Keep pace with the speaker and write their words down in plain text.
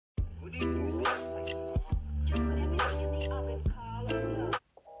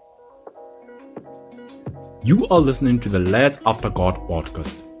You are listening to the Lads After God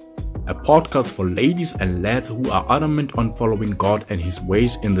podcast, a podcast for ladies and lads who are adamant on following God and His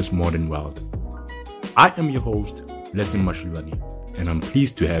ways in this modern world. I am your host, Blessing Mashulani, and I'm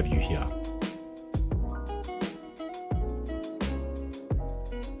pleased to have you here.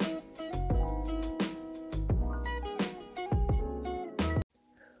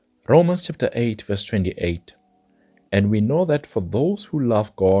 Romans chapter 8 verse 28. And we know that for those who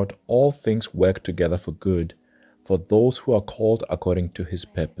love God, all things work together for good, for those who are called according to His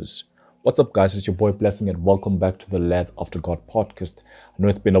purpose. What's up, guys? It's your boy Blessing, and welcome back to the Lads After God podcast. I know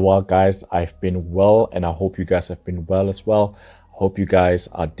it's been a while, guys. I've been well, and I hope you guys have been well as well. I hope you guys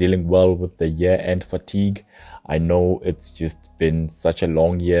are dealing well with the year-end fatigue. I know it's just been such a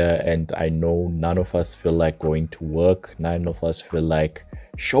long year, and I know none of us feel like going to work. None of us feel like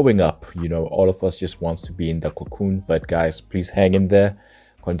showing up. All of us just wants to be in the cocoon. But guys, please hang in there.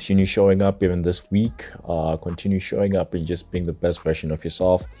 Continue showing up even this week. Continue showing up and just being the best version of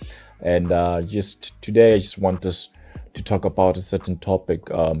yourself. And just today, I just want us to talk about a certain topic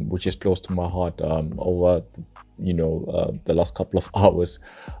which is close to my heart over the last couple of hours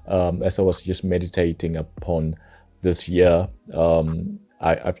as I was just meditating upon this year.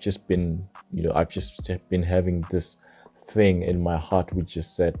 I've just been having this thing in my which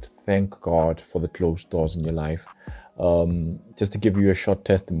just said, thank God for the closed doors in your life. Just to give you a short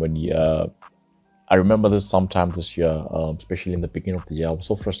testimony, I remember this sometime this year, especially in the beginning of the year. I was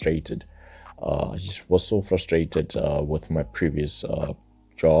so frustrated. I just was so frustrated with my previous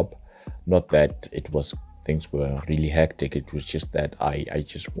job. Not that things were really hectic. It was just that I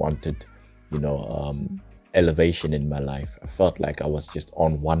just wanted, elevation in my life. I felt like I was just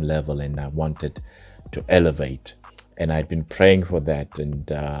on one level and I wanted to elevate. And I'd been praying for that, and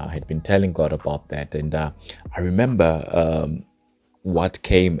I had been telling God about that. And I remember what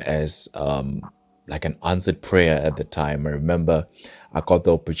came as like an answered prayer at the time. I remember I got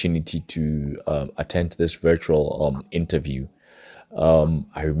the opportunity to attend this virtual interview.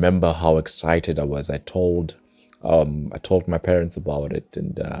 I remember how excited I was. I told my parents about it,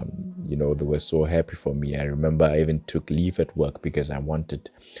 and they were so happy for me. I remember I even took leave at work because I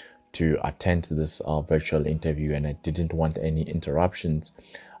wanted to attend to this virtual interview, and I didn't want any interruptions.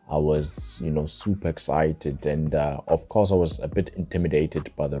 I was super excited, and of course I was a bit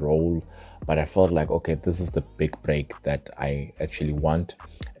intimidated by the role, but I felt like, okay, this is the big break that I actually want,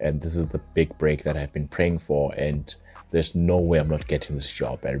 and this is the big break that I've been praying for, and there's no way I'm not getting this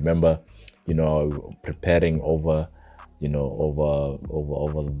job. I remember preparing over the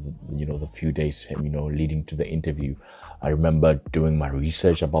few days leading to the interview. I remember doing my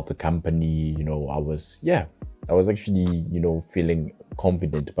research about the company. I was actually feeling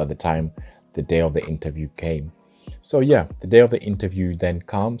confident by the time the day of the interview came. So the day of the interview then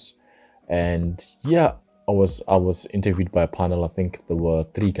comes, and I was interviewed by a panel. I think there were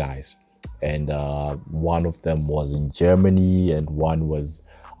 3 guys, and one of them was in Germany, and one was,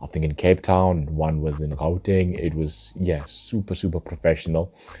 I think, in Cape Town, and one was in Gauteng. It was super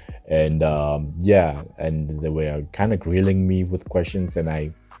professional, and and they were kind of grilling me with questions, and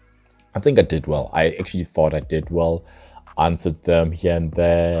I think I did well. I actually thought I did well, answered them here and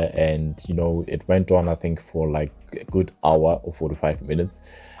there, and it went on, I think, for like a good hour or 45 minutes.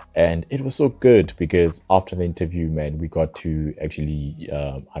 And it was so good because after the interview, man, we got to actually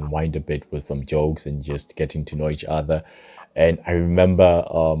unwind a bit with some jokes and just getting to know each other. And I remember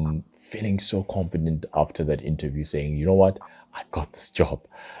feeling so confident after that interview, saying, you know what, I got this job.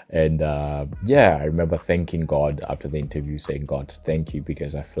 And I remember thanking God after the interview, saying, God, thank you,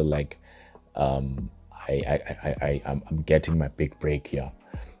 because I feel like I'm getting my big break here.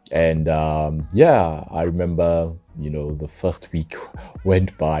 And I remember the first week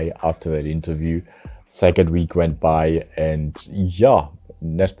went by after that interview. Second week went by, and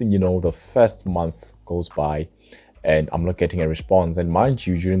next thing you know, the first month goes by and I'm not getting a response. And mind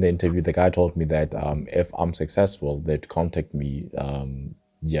you, during the interview, the guy told me that if I'm successful, they'd contact me.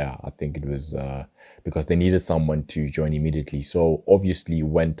 I think it was because they needed someone to join immediately. So obviously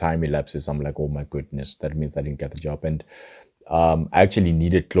when time elapses, I'm like, oh my goodness, that means I didn't get the job. And I actually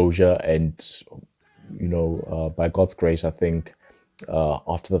needed closure, and by God's grace, I think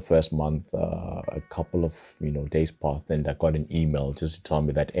after the first month, a couple of days passed, and I got an email just to tell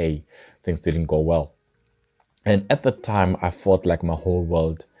me that, hey, things didn't go well. And at the time, I felt like my whole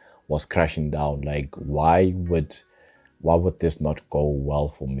world was crashing down. Like, why would this not go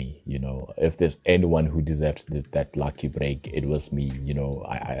well for me? If there's anyone who deserved that lucky break, it was me.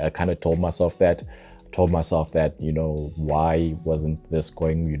 I kind of told myself that, why wasn't this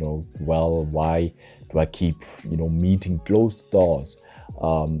going, well? Why do I keep, meeting closed doors?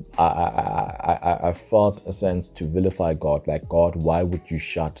 I felt a sense to vilify God, like, God, why would you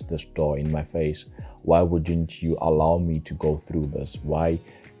shut this door in my face? Why wouldn't you allow me to go through this? Why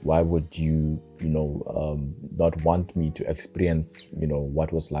would you, not want me to experience,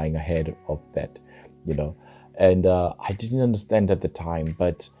 what was lying ahead of that, you know? And I didn't understand at the time,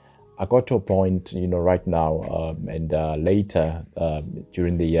 but I got to a point, right now, and later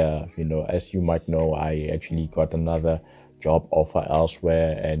during the year, as you might know, I actually got another job offer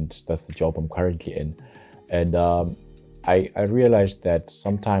elsewhere, and that's the job I'm currently in. And I realized that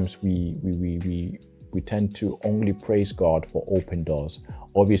sometimes we tend to only praise God for open doors.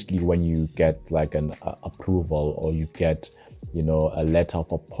 Obviously, when you get like an approval, or you get, a letter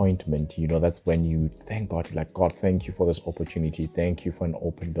of appointment, that's when you thank God, like, God, thank you for this opportunity. Thank you for an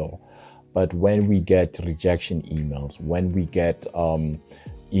open door. But when we get rejection emails, when we get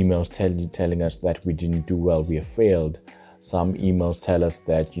emails telling us that we didn't do well, we have failed. Some emails tell us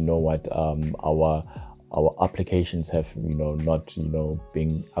that, our applications have, not,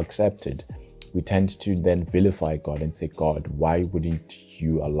 being accepted. We tend to then vilify God and say, God, why wouldn't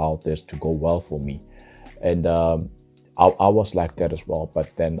you allow this to go well for me? And I was like that as well.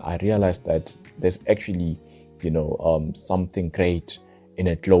 But then I realized that there's actually, something great in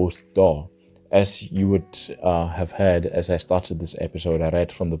a closed door. As you would have heard, as I started this episode, I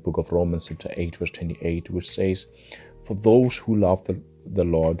read from the book of Romans chapter 8, verse 28, which says, for those who love the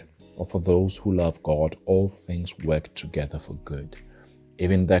Lord, or for those who love God, all things work together for good.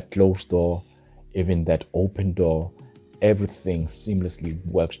 Even that closed door, even that open door, everything seamlessly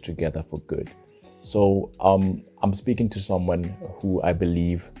works together for good. So I'm speaking to someone who I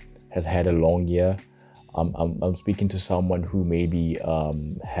believe has had a long year. I'm speaking to someone who maybe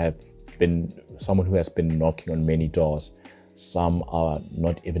someone who has been knocking on many doors. Some are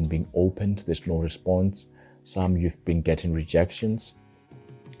not even being opened. There's no response. Some you've been getting rejections.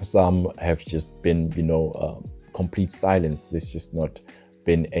 Some have just been, complete silence. There's just not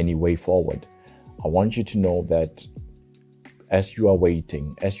been any way forward. I want you to know that as you are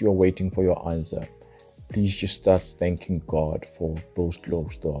waiting for your answer, please just start thanking God for those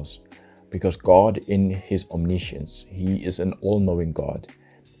closed doors. Because God, in his omniscience, he is an all-knowing God.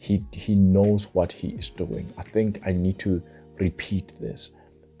 He knows what he is doing. I think I need to repeat this,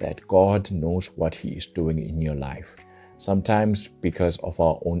 that God knows what he is doing in your life. Sometimes because of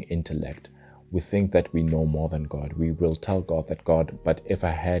our own intellect, we think that we know more than God. We will tell God that, God, but if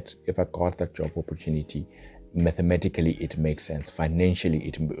I got that job opportunity, mathematically it makes sense. Financially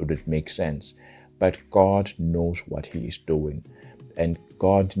it would make sense. But God knows what he is doing. And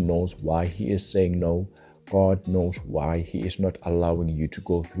God knows why he is saying no. God knows why he is not allowing you to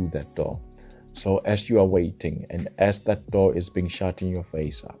go through that door. So as you are waiting, and as that door is being shut in your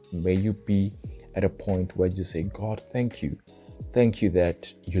face, may you be at a point where you say, God, thank you. Thank you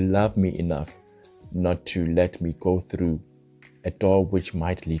that you love me enough not to let me go through a door which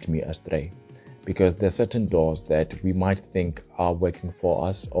might lead me astray. Because there are certain doors that we might think are working for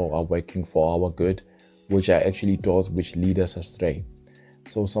us or are working for our good, which are actually doors which lead us astray.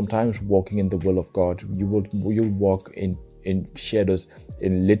 So sometimes walking in the will of God, you'll walk in shadows,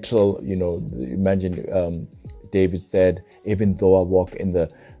 in literal, imagine David said, even though I walk in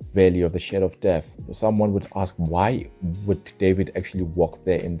the valley of the shadow of death. Someone would ask, why would David actually walk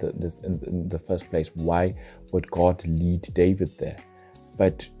there in the first place? Why would God lead David there?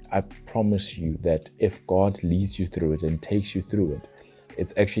 But I promise you that if God leads you through it and takes you through it,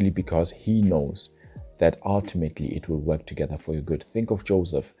 it's actually because he knows that ultimately it will work together for your good. Think of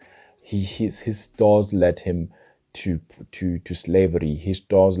Joseph. His doors led him to slavery. His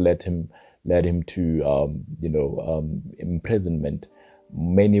doors led him to imprisonment.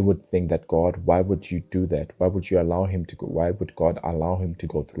 Many would think that, God, why would you do that? Why would you allow him to go? Why would God allow him to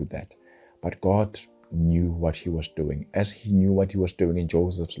go through that? But God knew what he was doing. As he knew what he was doing in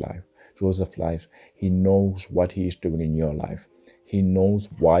Joseph's life, he knows what he is doing in your life. He knows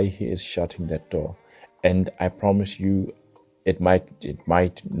why he is shutting that door. And I promise you, it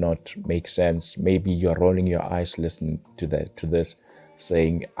might not make sense. Maybe you're rolling your eyes listening to this,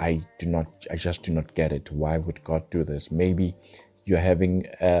 saying, I just do not get it. Why would God do this? Maybe you're having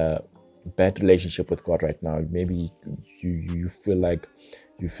a bad relationship with God right now. Maybe you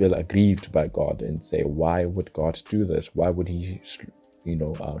feel aggrieved by God and say, why would God do this? Why would he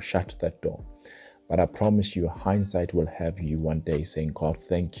shut that door? But I promise you, hindsight will have you one day saying, God,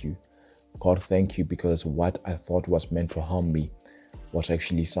 thank you. God, thank you, because what I thought was meant to harm me was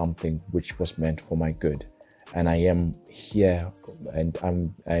actually something which was meant for my good. And I am here, and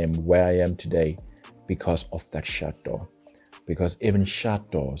I am where I am today because of that shut door. Because even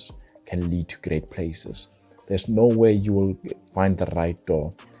shut doors can lead to great places. There's no way you will find the right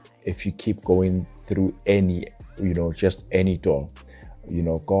door if you keep going through any, just any door.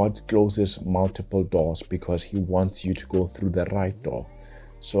 God closes multiple doors because he wants you to go through the right door.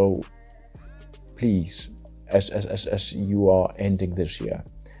 So please, as you are ending this year,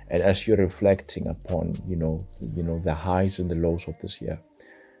 and as you're reflecting upon, the highs and the lows of this year,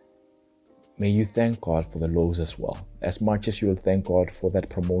 may you thank God for the lows as well. As much as you'll thank God for that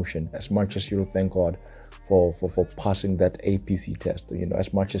promotion, as much as you'll thank God for passing that APC test,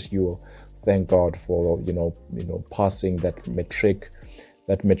 as much as you'll thank God for, passing that metric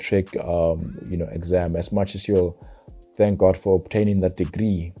exam, as much as you'll thank God for obtaining that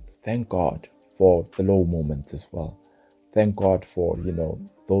degree, thank God for the low moments as well. Thank God for,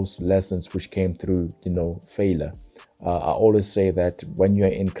 those lessons which came through, failure. I always say that when you're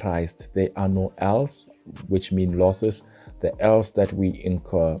in Christ, there are no L's, which mean losses. The L's that we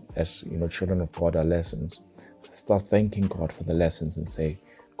incur as, children of God are lessons. Start thanking God for the lessons and say,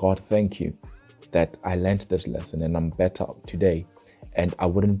 God, thank you that I learned this lesson and I'm better today. And I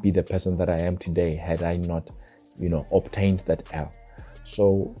wouldn't be the person that I am today had I not, obtained that L.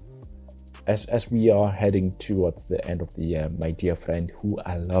 So as we are heading towards the end of the year, my dear friend, who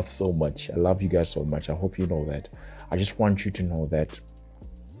I love so much, I love you guys so much. I hope you know that. I just want you to know that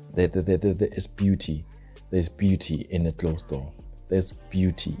there is beauty. There's beauty in a closed door. There's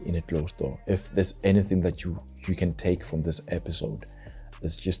beauty in a closed door. If there's anything that you can take from this episode,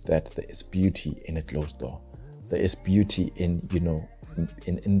 it's just that there is beauty in a closed door. There is beauty in,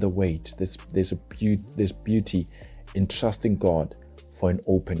 in the wait. There's beauty in trusting God for an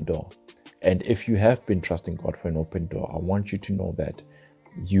open door. And if you have been trusting God for an open door, I want you to know that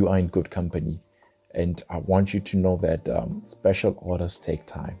you are in good company. And I want you to know that special orders take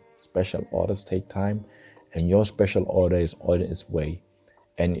time. Special orders take time, and your special order is on its way.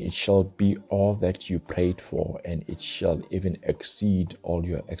 And it shall be all that you prayed for, and it shall even exceed all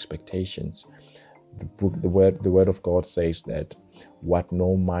your expectations. The word of God says that what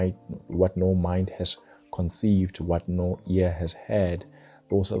no mind has conceived, what no ear has heard,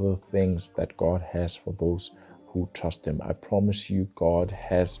 those are the things that God has for those who trust him. I promise you, God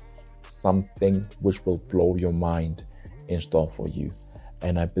has something which will blow your mind in store for you.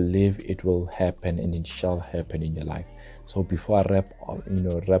 And I believe it will happen, and it shall happen in your life. So before I wrap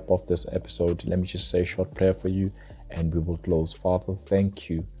off this episode, let me just say a short prayer for you, and we will close. Father, thank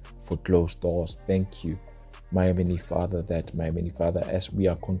you for closed doors. Thank you, my Heavenly Father, as we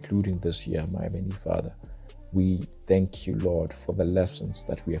are concluding this year, my Heavenly Father, we thank you, Lord, for the lessons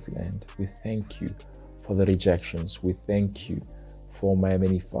that we have learned. We thank you for the rejections. We thank you for, my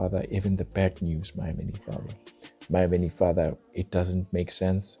Heavenly Father, even the bad news, my Heavenly Father. My Heavenly Father, it doesn't make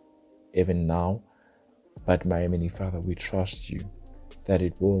sense even now, but my Heavenly Father, we trust you that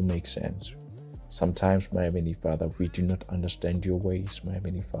it will make sense. Sometimes, my Heavenly Father, we do not understand your ways, my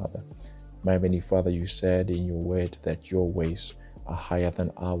Heavenly Father. My Heavenly Father, you said in your word that your ways are higher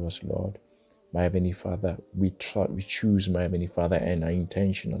than ours, Lord. My Heavenly Father, we choose, my Heavenly Father, and are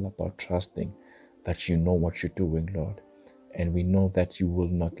intentional about trusting that you know what you're doing, Lord. And we know that you will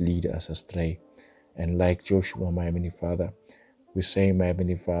not lead us astray. And like Joshua, my Heavenly Father, we say, my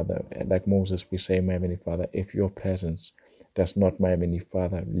Heavenly Father, and like Moses, we say, my Heavenly Father, if your presence does not, my Heavenly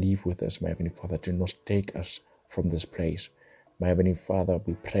Father, leave with us, my Heavenly Father, do not take us from this place. My Heavenly Father,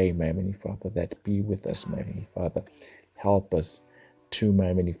 we pray, my Heavenly Father, that be with us, my Heavenly Father. Help us to, my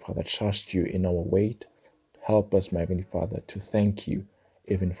Heavenly Father, trust you in our wait. Help us, my Heavenly Father, to thank you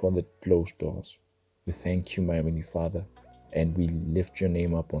even for the closed doors. We thank you, my Heavenly Father, and we lift your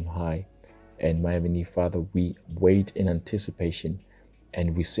name up on high. And my Heavenly Father, we wait in anticipation,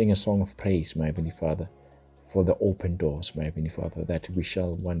 and we sing a song of praise, my Heavenly Father, for the open doors, my Heavenly Father, that we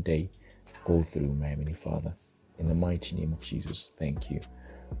shall one day go through, my Heavenly Father. In the mighty name of Jesus, thank you.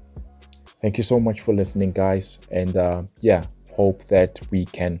 Thank you so much for listening, guys. And hope that we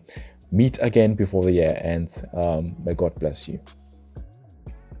can meet again before the year ends. May God bless you.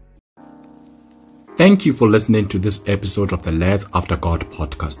 Thank you for listening to this episode of the Lads After God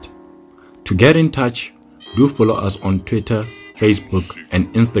podcast. To get in touch, do follow us on Twitter, Facebook, and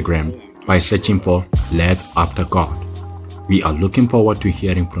Instagram by searching for Lads After God. We are looking forward to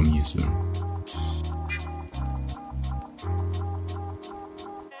hearing from you soon.